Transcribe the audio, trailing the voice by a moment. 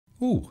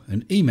Oh,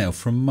 an email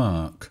from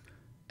Mark.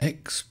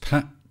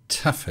 Expat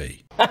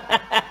Taffy.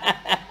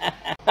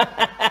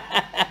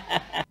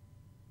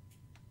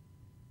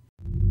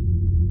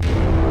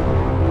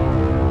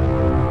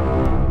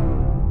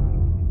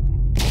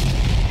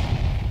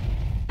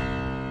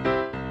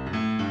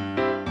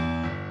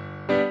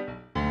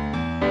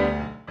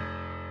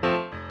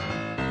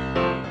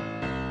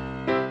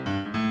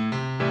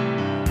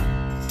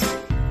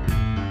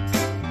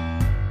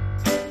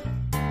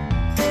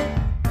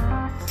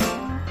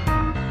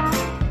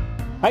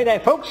 Hi there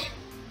folks,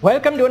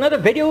 welcome to another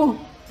video.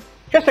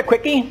 Just a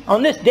quickie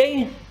on this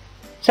day,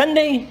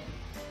 Sunday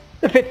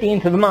the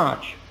 15th of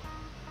March.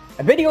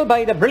 A video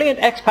by the brilliant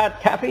expat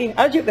Taffy,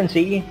 as you can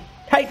see,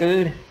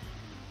 titled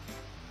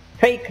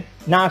Fake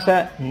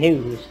NASA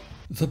News.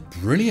 The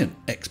brilliant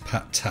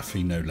expat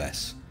Taffy, no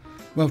less.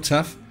 Well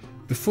Taff,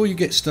 before you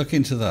get stuck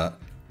into that,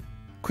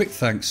 quick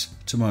thanks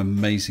to my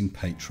amazing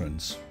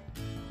patrons.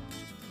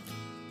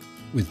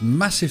 With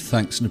massive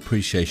thanks and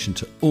appreciation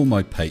to all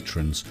my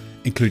patrons,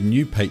 including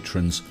new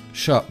patrons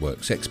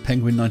Sharpworks,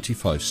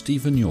 X-Penguin95,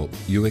 Stephen York,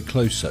 Ewe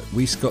Closer,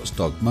 Wee Scott's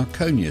Dog,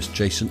 Marconius,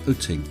 Jason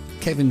Utting,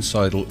 Kevin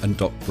Seidel and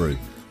Doc Brew,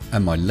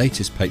 and my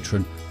latest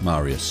patron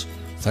Marius.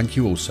 Thank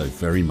you all so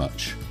very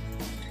much.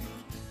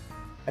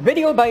 A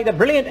video by the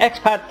brilliant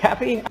expat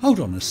Taffy. Hold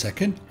on a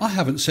second, I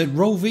haven't said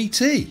Roll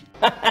VT.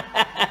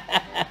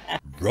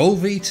 Roll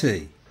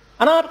VT.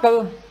 An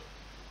article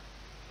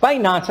by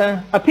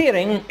NASA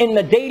appearing in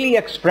the Daily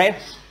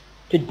Express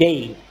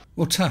today.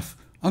 Well Taff,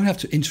 I'm going to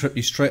have to interrupt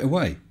you straight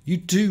away. You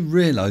do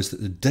realise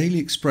that the Daily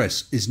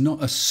Express is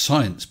not a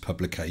science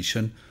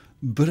publication,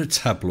 but a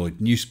tabloid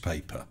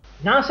newspaper.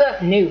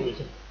 NASA News.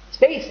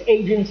 Space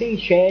Agency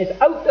shares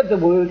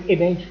out-of-the-world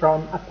image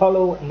from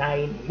Apollo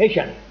 9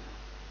 mission.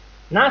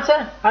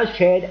 NASA has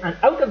shared an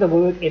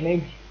out-of-the-world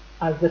image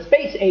as the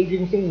Space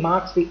Agency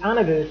marks the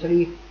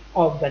anniversary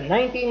of the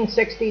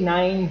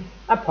 1969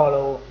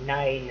 Apollo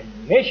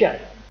 9 mission.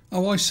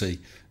 Oh, I see.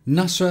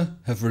 NASA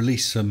have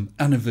released some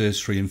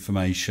anniversary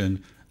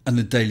information and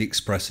the Daily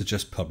Express are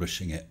just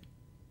publishing it.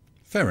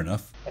 Fair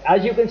enough.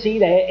 As you can see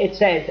there, it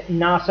says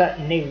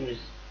NASA News.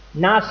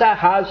 NASA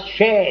has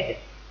shared.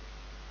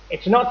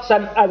 It's not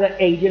some other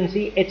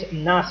agency, it's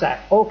NASA,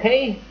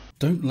 okay?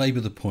 Don't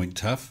labour the point,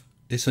 Taff.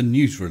 It's a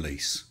news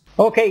release.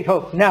 Okay,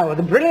 folks, now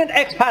the brilliant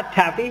expat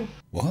Taffy.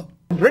 What?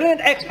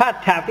 Brilliant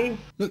expat Taffy.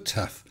 Look,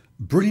 Taff,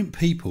 brilliant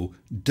people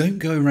don't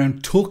go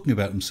around talking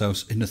about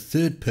themselves in the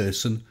third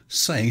person,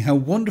 saying how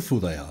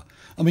wonderful they are.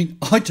 I mean,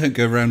 I don't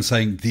go around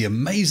saying the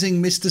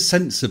amazing Mr.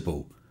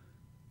 Sensible.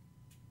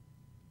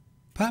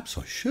 Perhaps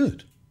I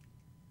should.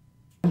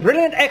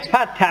 Brilliant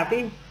expat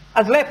Taffy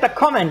has left a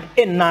comment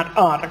in that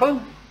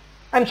article.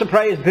 I'm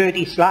surprised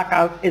Bertie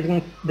Slackout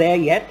isn't there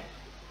yet,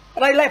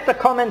 but I left a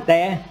comment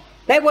there.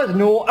 There was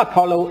no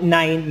Apollo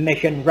 9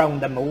 mission round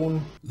the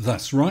moon.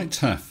 That's right,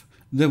 Taff.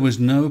 There was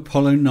no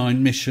Apollo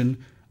 9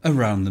 mission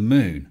around the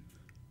moon.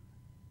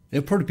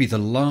 It'll probably be the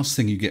last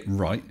thing you get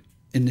right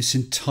in this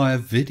entire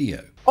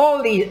video.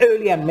 All these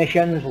earlier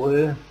missions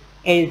were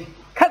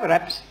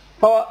cover-ups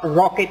for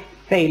rocket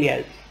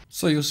failures.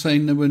 So you're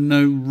saying there were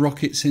no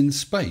rockets in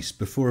space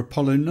before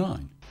Apollo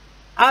 9?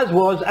 As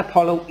was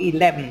Apollo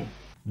 11.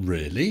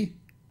 Really?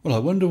 Well, I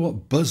wonder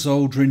what Buzz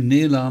Aldrin,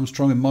 Neil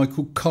Armstrong and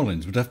Michael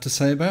Collins would have to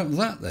say about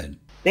that then.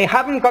 They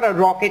haven't got a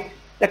rocket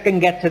that can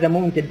get to the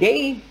moon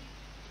today.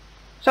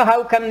 So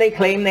how come they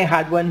claim they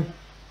had one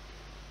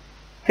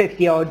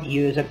 50 odd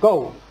years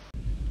ago?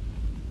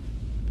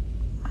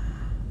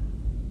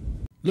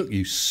 Look,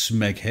 you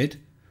smeghead,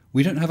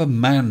 we don't have a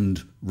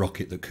manned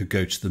rocket that could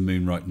go to the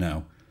moon right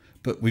now,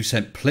 but we've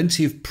sent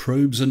plenty of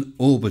probes and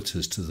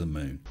orbiters to the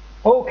moon.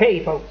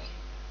 Okay folks,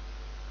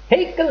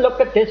 take a look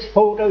at this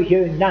photo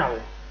here now.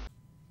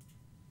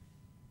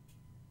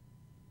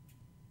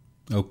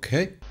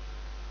 Okay.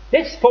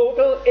 This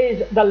photo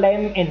is the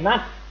LEM in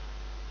that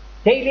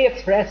Daily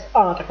Express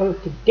article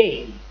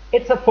today.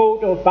 It's a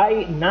photo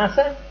by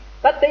NASA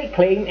that they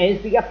claim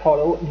is the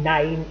Apollo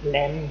 9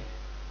 LEM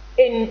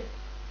in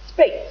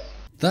space.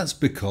 That's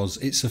because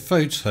it's a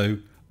photo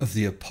of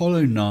the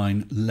Apollo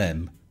 9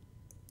 LEM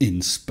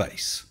in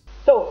space.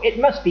 So it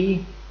must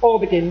be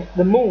orbiting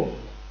the moon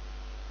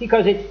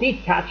because it's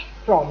detached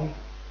from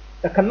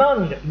the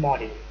command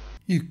module.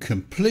 You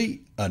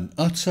complete and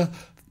utter...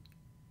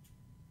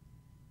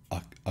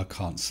 I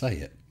can't say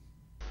it.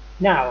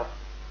 Now,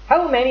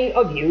 how many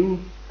of you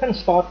can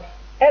spot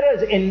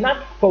errors in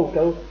that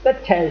photo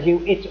that tells you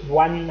it's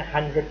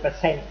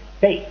 100%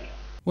 fake?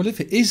 Well,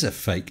 if it is a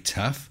fake,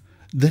 Taff,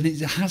 then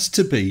it has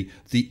to be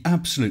the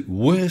absolute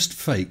worst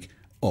fake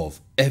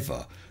of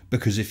ever.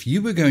 Because if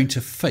you were going to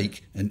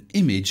fake an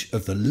image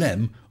of the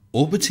LEM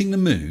orbiting the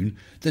moon,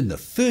 then the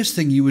first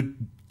thing you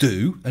would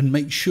do and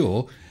make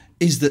sure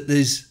is that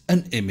there's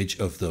an image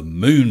of the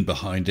moon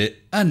behind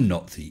it and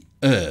not the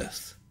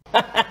Earth.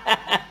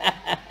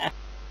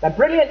 The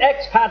brilliant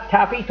expat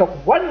Taffy took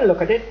one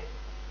look at it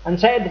and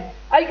said,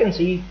 I can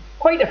see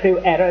quite a few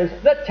errors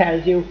that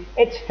tells you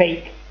it's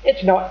fake,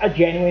 it's not a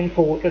genuine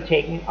photo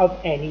taken of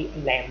any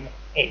LEM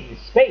in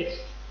space.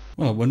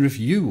 Well, I wonder if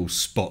you will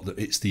spot that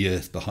it's the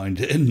Earth behind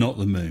it and not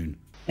the moon.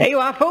 There you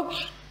are,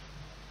 folks.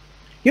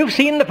 You've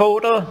seen the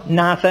photo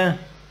NASA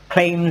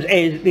claims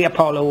is the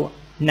Apollo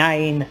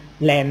 9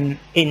 LEM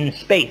in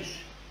space,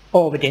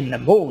 orbiting the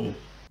moon.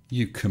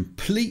 You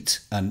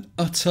complete and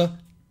utter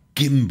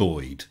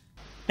gimboid.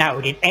 Now,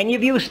 did any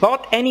of you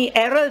spot any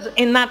errors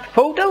in that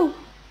photo?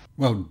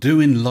 Well,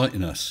 do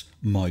enlighten us,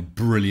 my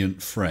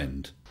brilliant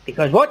friend.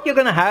 Because what you're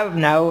going to have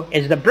now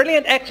is the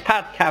brilliant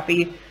expat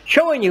Taffy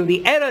showing you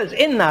the errors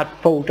in that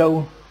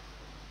photo,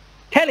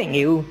 telling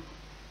you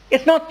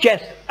it's not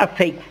just a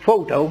fake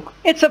photo,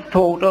 it's a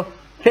photo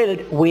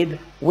filled with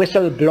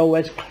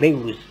whistleblowers'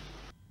 clues.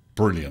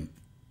 Brilliant.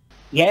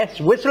 Yes,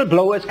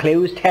 whistleblowers'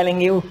 clues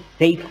telling you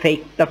they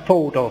faked the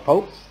photo,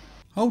 folks.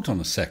 Hold on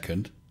a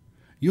second.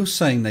 You're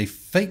saying they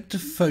faked a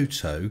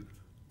photo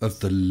of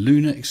the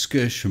lunar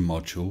excursion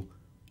module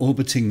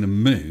orbiting the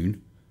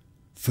moon,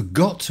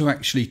 forgot to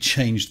actually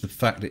change the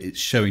fact that it's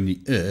showing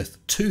the Earth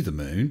to the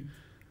moon,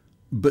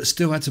 but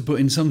still had to put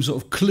in some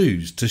sort of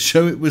clues to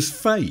show it was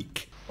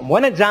fake? And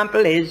one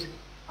example is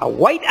a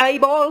white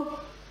eyeball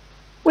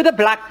with a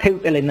black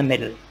pupil in the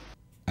middle.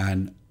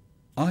 An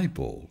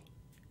eyeball?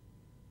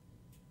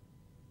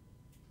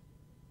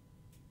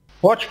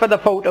 Watch for the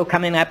photo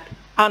coming up,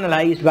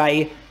 analysed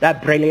by the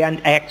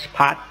brilliant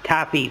expat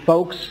Taffy,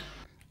 folks.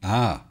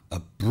 Ah, a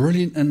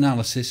brilliant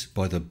analysis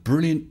by the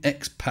brilliant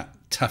expat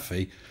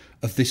Taffy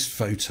of this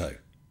photo.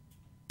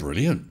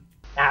 Brilliant.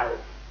 Now,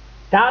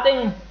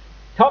 starting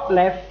top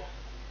left,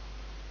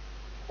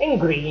 in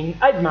green,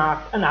 I've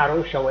marked an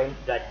arrow showing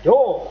the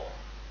door.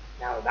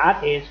 Now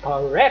that is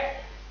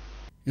correct.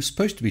 You're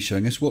supposed to be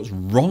showing us what's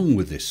wrong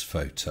with this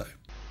photo.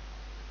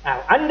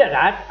 Now under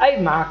that,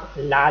 I've marked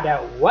ladder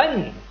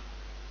 1.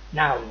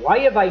 Now why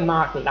have I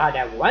marked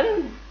ladder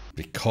 1?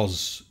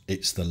 Because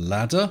it's the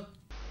ladder?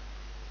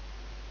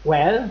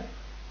 Well,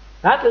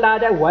 that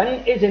ladder 1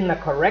 is in the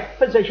correct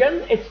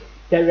position. It's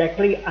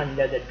directly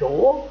under the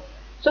door.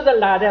 So the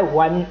ladder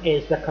 1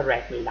 is the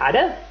correct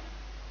ladder.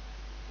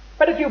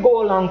 But if you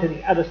go along to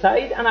the other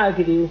side, and I'll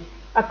give you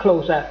a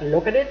closer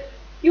look at it,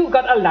 you've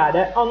got a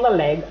ladder on the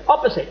leg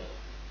opposite.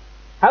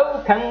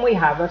 How can we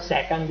have a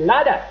second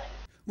ladder?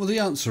 Well, the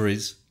answer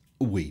is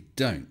we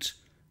don't.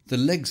 The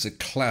legs are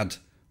clad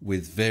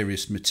with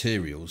various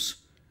materials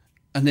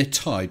and they're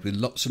tied with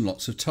lots and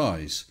lots of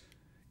ties,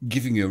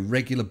 giving you a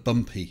regular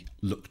bumpy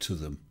look to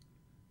them.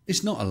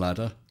 It's not a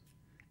ladder,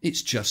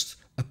 it's just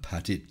a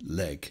padded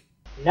leg.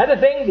 Another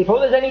thing, before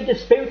there's any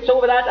disputes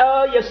over that,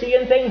 oh, you're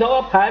seeing things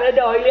all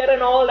pareidolia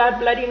and all that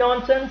bloody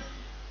nonsense,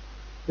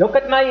 look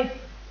at my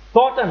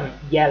bottom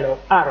yellow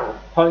arrow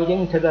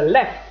pointing to the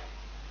left.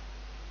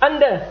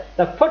 Under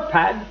the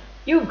footpad,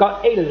 you've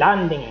got a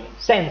landing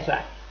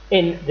sensor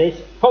in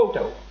this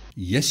photo.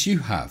 Yes, you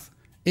have.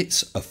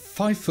 It's a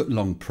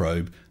 5-foot-long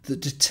probe that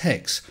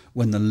detects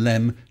when the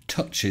LEM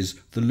touches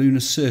the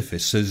lunar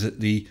surface so that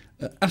the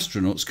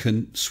astronauts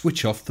can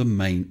switch off the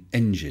main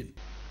engine.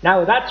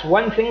 Now that's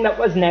one thing that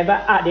was never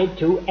added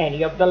to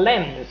any of the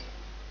LEMs.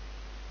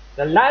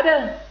 The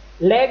ladder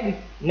leg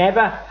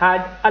never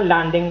had a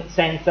landing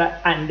sensor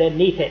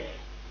underneath it.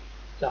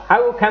 So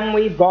how come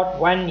we've got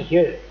one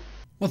here?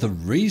 Well, the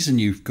reason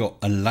you've got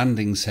a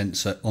landing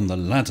sensor on the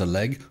ladder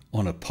leg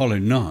on Apollo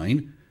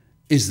 9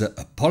 is that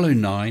Apollo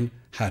 9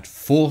 had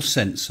 4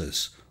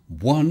 sensors,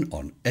 one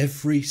on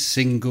every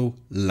single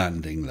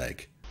landing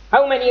leg.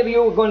 How many of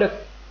you are going to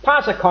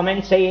pass a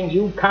comment saying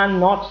you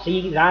cannot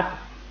see that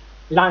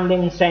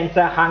landing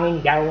sensor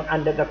hanging down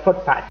under the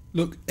footpad?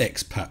 Look,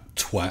 expat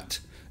twat,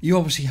 you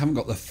obviously haven't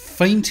got the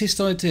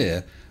faintest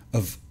idea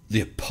of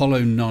the Apollo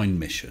 9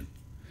 mission.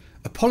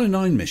 Apollo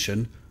 9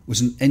 mission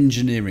was an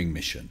engineering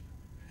mission.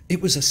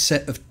 It was a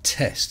set of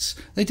tests.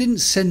 They didn't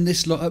send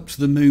this lot up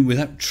to the moon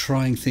without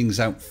trying things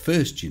out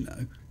first, you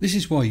know. This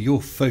is why your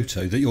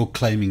photo that you're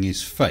claiming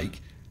is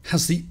fake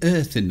has the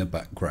Earth in the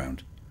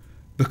background.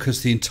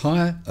 Because the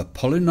entire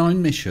Apollo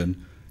 9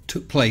 mission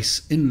took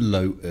place in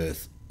low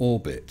Earth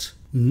orbit.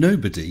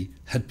 Nobody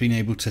had been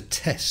able to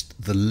test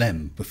the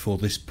LEM before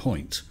this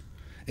point.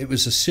 It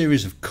was a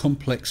series of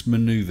complex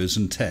manoeuvres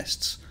and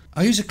tests.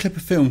 I use a clip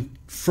of film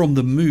from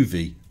the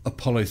movie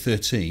Apollo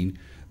 13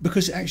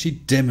 because it actually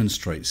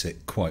demonstrates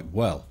it quite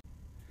well.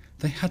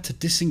 They had to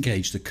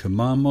disengage the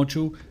command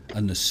module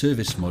and the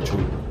service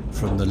module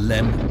from the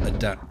LEM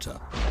adapter.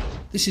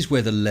 This is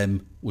where the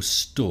LEM was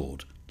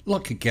stored,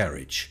 like a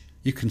garage.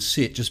 You can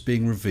see it just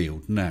being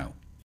revealed now.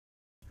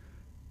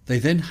 They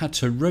then had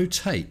to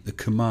rotate the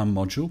command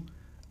module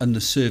and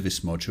the service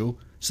module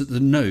so that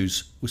the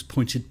nose was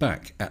pointed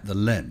back at the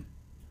LEM,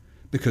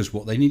 because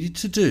what they needed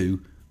to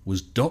do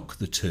was dock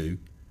the two,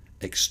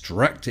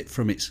 extract it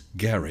from its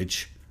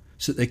garage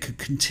so that they could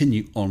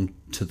continue on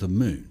to the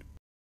moon.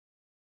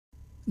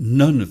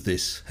 None of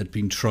this had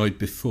been tried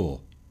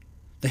before.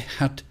 They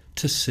had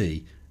to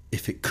see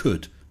if it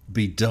could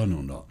be done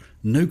or not.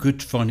 No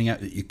good finding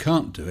out that you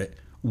can't do it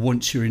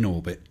once you're in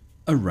orbit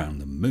around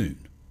the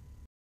moon.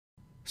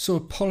 So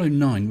Apollo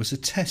 9 was a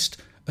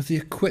test of the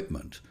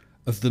equipment,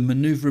 of the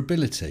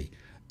manoeuvrability,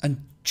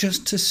 and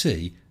just to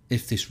see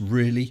if this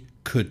really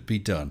could be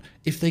done.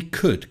 If they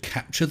could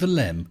capture the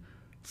LEM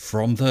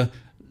from the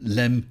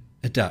LEM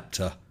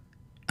adapter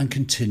and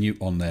continue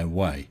on their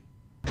way.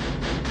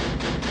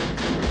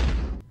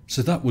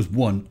 So that was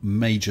one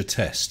major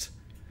test.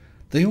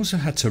 They also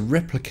had to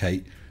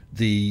replicate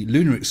the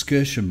Lunar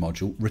Excursion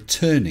module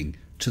returning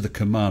to the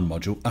command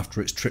module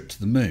after its trip to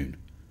the moon.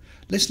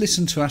 Let's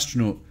listen to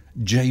astronaut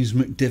James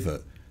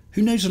McDivitt,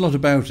 who knows a lot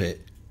about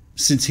it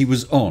since he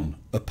was on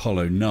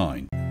Apollo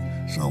 9.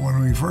 So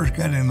when we first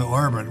got into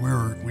orbit,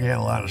 we had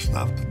a lot of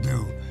stuff to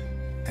do.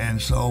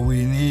 And so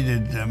we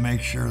needed to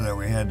make sure that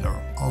we had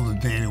all the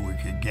data we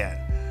could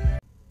get.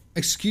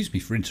 Excuse me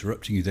for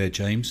interrupting you there,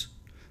 James.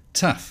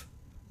 Taff,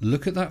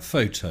 look at that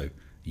photo.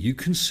 You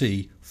can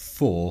see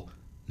 4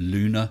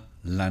 lunar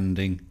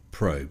landing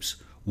probes.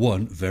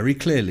 One very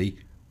clearly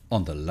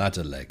on the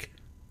ladder leg.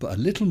 But a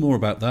little more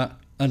about that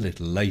a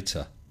little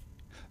later.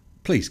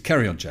 Please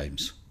carry on,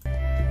 James.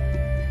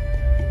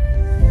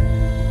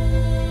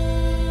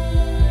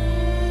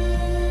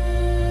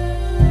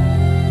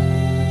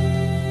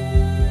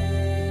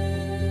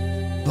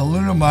 The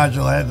lunar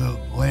module had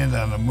to land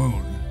on the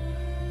moon.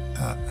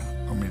 I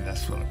mean,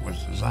 that's what it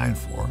was designed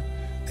for.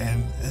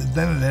 And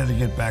then it had to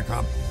get back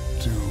up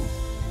to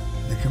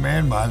the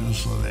command module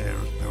so there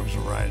was a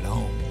ride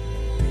home.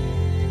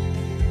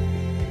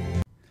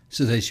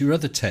 So there's your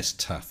other test,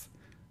 Taff.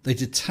 They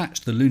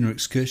detached the Lunar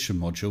Excursion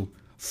module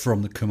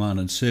from the command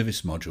and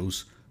service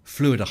modules,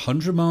 flew it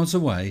 100 miles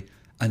away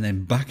and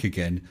then back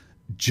again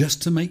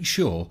just to make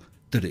sure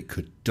that it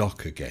could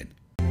dock again.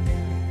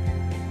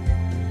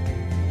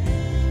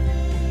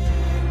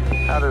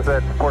 How does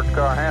that sports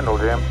car handle,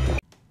 Jim?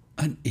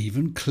 An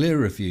even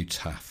clearer view,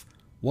 Taff.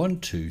 1,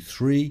 2,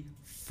 3,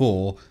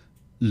 4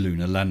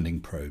 lunar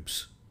landing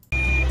probes.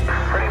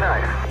 Pretty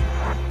nice.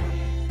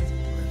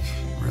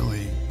 It's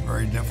really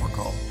very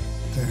difficult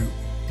to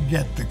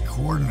get the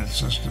coordinate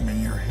system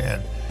in your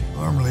head.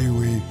 Normally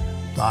we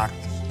docked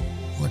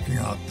looking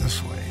out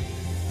this way,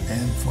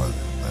 and for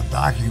the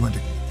docking with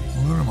the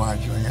lunar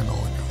module, you had to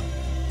look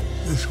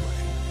out this way.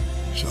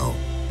 So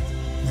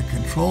the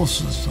control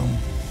system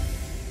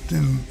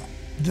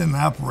didn't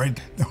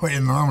operate the way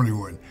it normally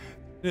would.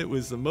 It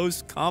was the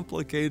most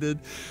complicated,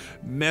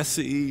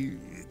 messy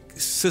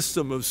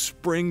system of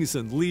springs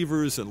and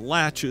levers and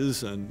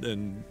latches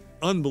and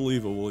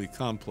unbelievably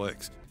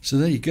complex. So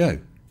there you go.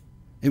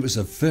 It was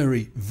a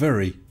very,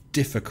 very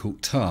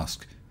difficult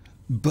task,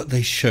 but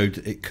they showed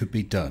that it could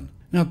be done.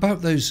 Now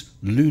about those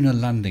lunar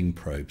landing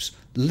probes,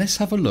 let's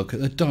have a look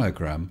at the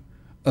diagram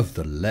of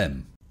the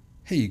LEM.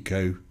 Here you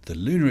go, the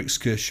Lunar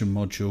Excursion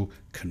module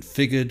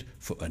configured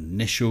for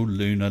initial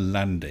lunar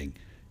landing.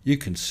 You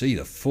can see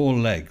the 4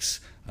 legs,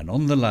 and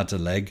on the ladder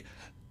leg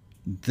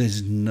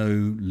there's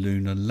no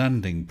lunar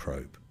landing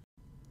probe.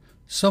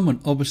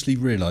 Someone obviously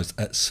realised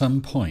at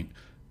some point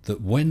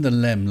that when the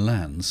LEM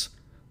lands,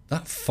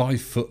 that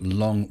 5-foot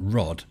long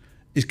rod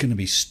is going to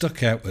be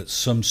stuck out at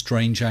some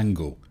strange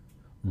angle,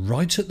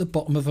 right at the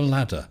bottom of a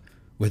ladder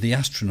where the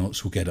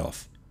astronauts will get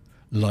off,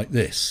 like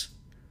this.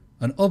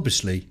 And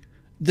obviously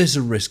there's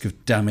a risk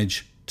of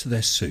damage to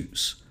their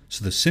suits.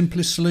 So the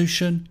simplest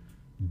solution,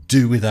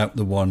 do without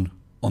the one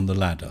on the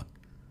ladder.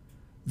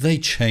 They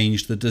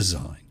changed the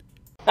design.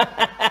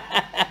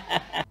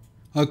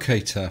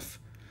 Okay, Taff,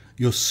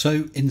 you're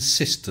so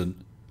insistent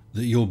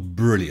that you're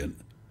brilliant.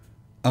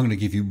 I'm going to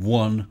give you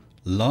one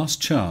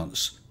last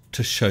chance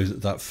to show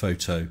that that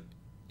photo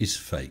is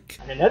fake.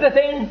 And another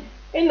thing,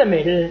 in the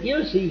middle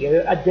you'll see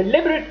here a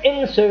deliberate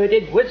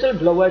inserted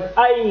whistleblower's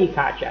eye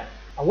catcher.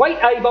 A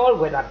white eyeball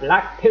with a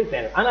black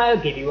pupil, and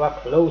I'll give you a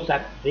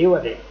close-up view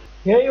of it.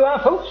 Here you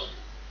are, folks,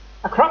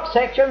 a cropped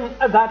section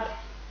of that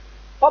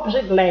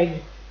opposite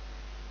leg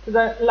to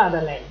the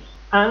ladder lens.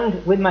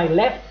 And with my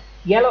left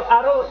yellow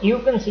arrow you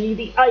can see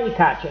the eye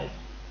catcher.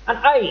 An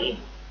eye,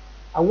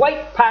 a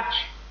white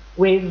patch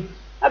with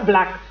a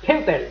black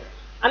pupil,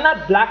 and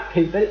that black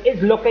pupil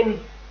is looking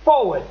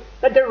forward,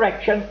 the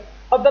direction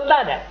of the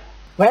ladder.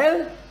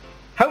 Well,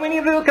 how many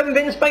of you are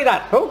convinced by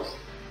that, folks?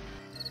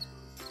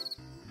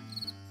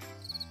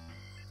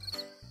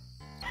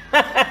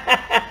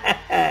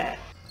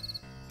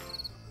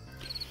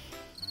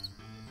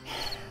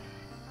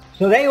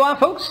 So there you are,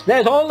 folks.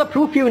 There's all the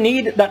proof you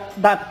need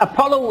that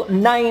Apollo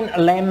 9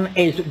 LEM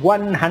is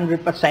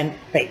 100%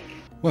 fake.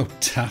 Well,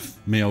 Taff,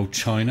 me old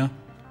China,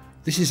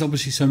 this is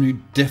obviously some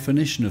new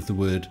definition of the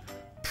word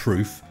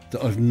proof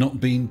that I've not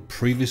been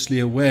previously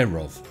aware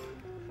of.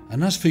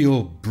 And as for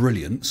your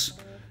brilliance,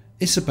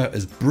 it's about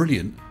as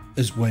brilliant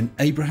as when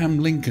Abraham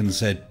Lincoln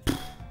said,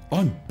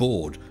 "I'm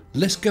bored,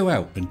 let's go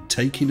out and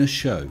take in a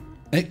show."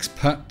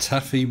 Expat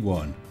Taffy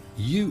 1,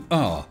 you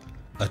are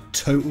a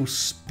total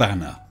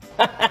spanner.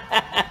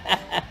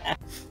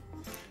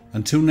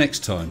 Until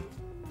next time,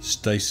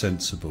 stay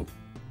sensible.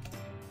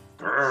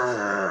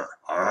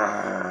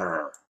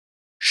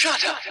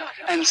 Shut up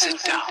and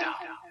sit down.